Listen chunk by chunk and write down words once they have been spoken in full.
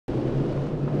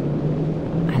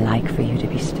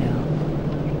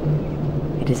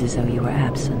is as though you were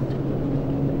absent,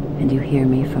 and you hear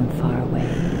me from far away,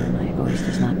 and my voice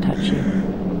does not touch you.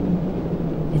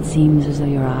 It seems as though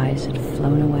your eyes had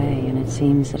flown away, and it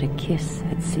seems that a kiss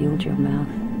had sealed your mouth.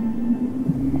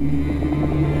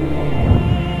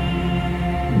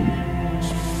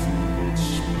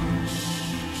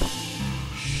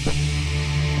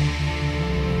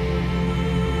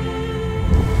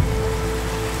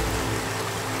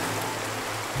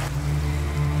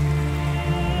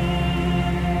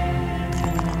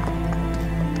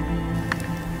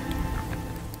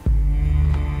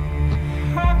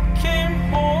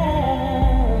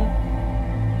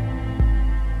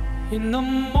 In the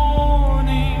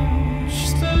morning,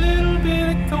 just a little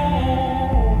bit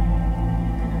ago,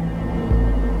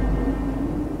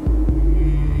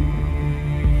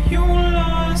 you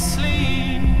lie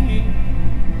asleep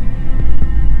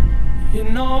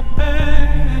in our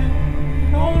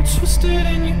bed, all twisted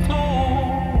in your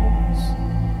clothes.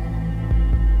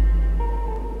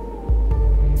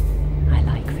 I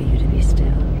like for you to be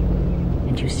still,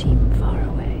 and you seem far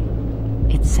away.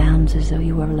 It sounds as though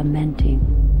you are lamenting,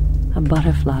 a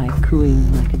butterfly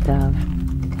cooing like a dove,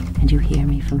 and you hear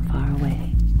me from far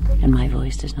away, and my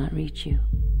voice does not reach you.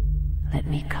 Let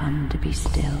me come to be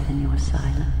still in your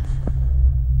silence.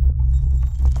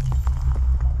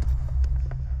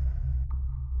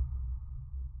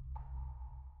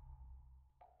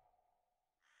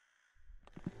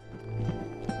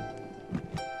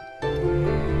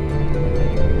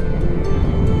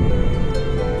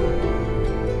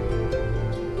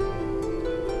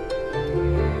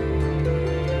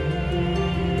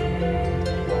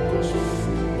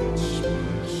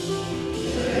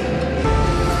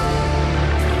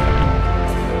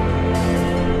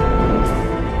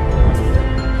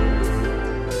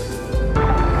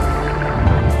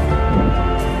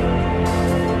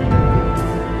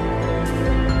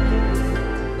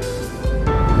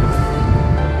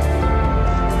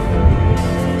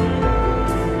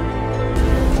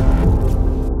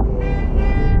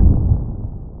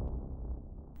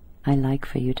 I like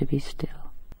for you to be still.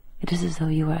 It is as though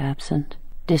you were absent,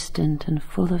 distant and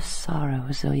full of sorrow,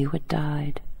 as though you had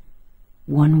died.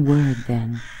 One word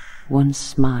then, one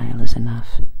smile is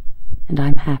enough, and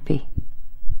I'm happy,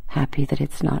 happy that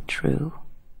it's not true.